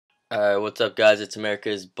Alright, what's up guys, it's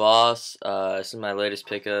America's Boss. This is my latest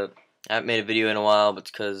pickup. I haven't made a video in a while, but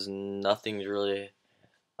it's because nothing's really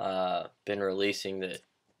been releasing that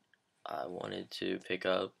I wanted to pick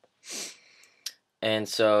up. And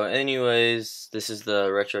so anyways, this is the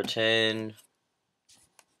Retro 10.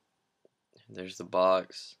 There's the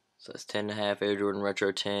box. So it's 10.5 Air Jordan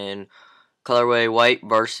Retro 10. Colorway white,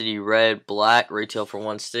 varsity red, black, retail for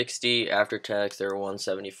 $160. After tax they're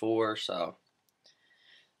 $174, so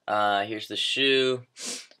here's the shoe.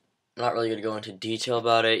 I'm not really going to go into detail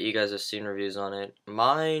about it. You guys have seen reviews on it.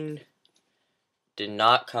 Mine did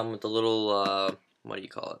not come with the little, what do you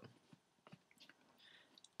call it?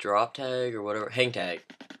 Drop tag or whatever? Hang tag.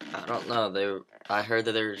 I don't know. I heard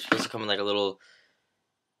that they were supposed to come with like a little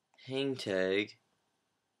hang tag.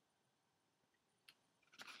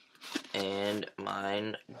 And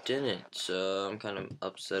mine didn't. So I'm kind of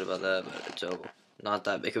upset about that, but it's not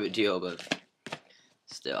that big of a deal, but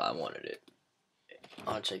still, I wanted it.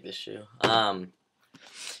 I'll check this shoe.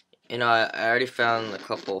 You know, I already found a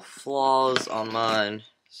couple flaws on mine,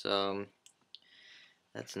 so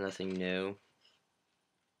that's nothing new.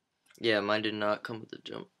 Yeah, mine did not come with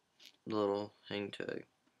the little hang tag.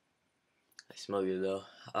 I smell good though.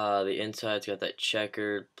 The inside's got that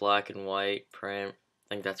checkered black and white print.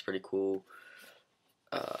 I think that's pretty cool.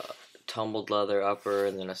 Tumbled leather upper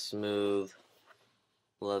and then a smooth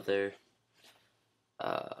leather.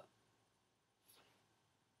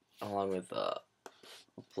 Along with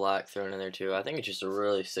black thrown in there too. I think it's just a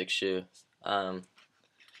really sick shoe. And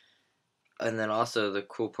then also the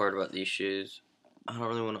cool part about these shoes, I don't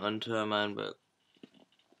really want to untie mine, but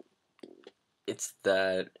it's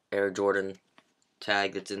that Air Jordan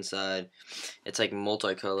tag that's inside. It's like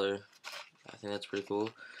multicolor. I think that's pretty cool.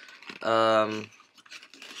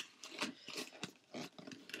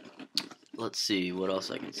 Let's see what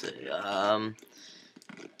else I can say.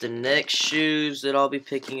 The next shoes that I'll be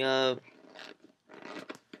picking up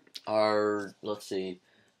are, let's see,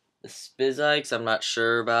 the Spizikes I'm not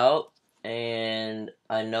sure about, and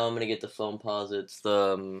I know I'm going to get the Foamposites,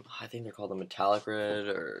 I think they're called the Metallic Red,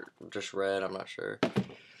 or just red, I'm not sure.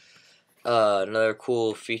 Another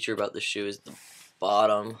cool feature about the shoe is the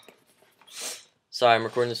bottom. Sorry, I'm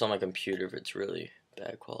recording this on my computer if it's really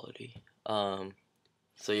bad quality. So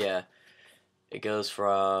yeah, it goes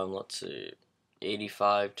from, let's see,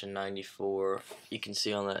 85 to 94. You can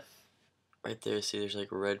see on that right there, see there's like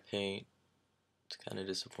red paint. It's kind of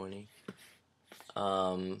disappointing.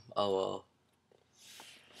 Oh well.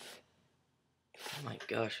 Oh my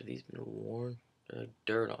gosh, have these been worn? There's like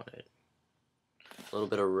dirt on it. A little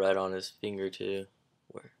bit of red on his finger too.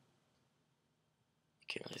 Where? You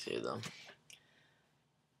can't really see it though.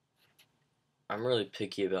 I'm really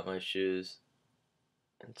picky about my shoes,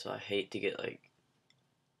 and so I hate to get like,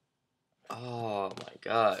 oh my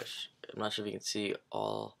gosh, I'm not sure if you can see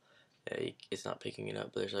all, yeah, it's not picking it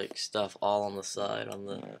up, but there's like stuff all on the side on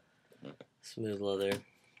the smooth leather.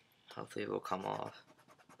 Hopefully it will come off.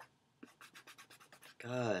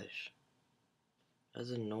 Gosh,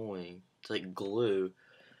 that's annoying. It's like glue.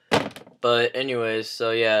 But anyways,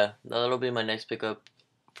 so yeah, that'll be my next pickup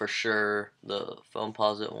for sure. The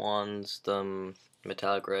Foamposite ones, the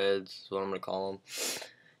Metallic Reds is what I'm gonna call them.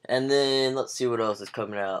 And then let's see what else is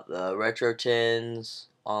coming out. The Retro 10s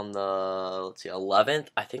on the, let's see, 11th.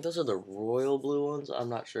 I think those are the royal blue ones. I'm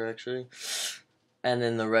not sure actually. And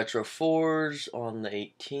then the Retro 4s on the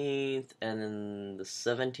 18th. And then the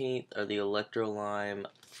 17th are the Electro Lime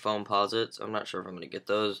Foamposites. I'm not sure if I'm going to get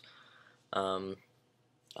those. I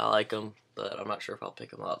like them, but I'm not sure if I'll pick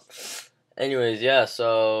them up. Anyways, yeah,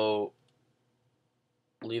 so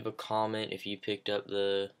leave a comment if you picked up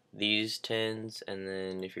these 10s, and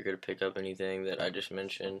then if you're going to pick up anything that I just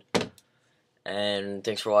mentioned. And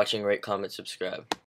thanks for watching. Rate, comment, subscribe.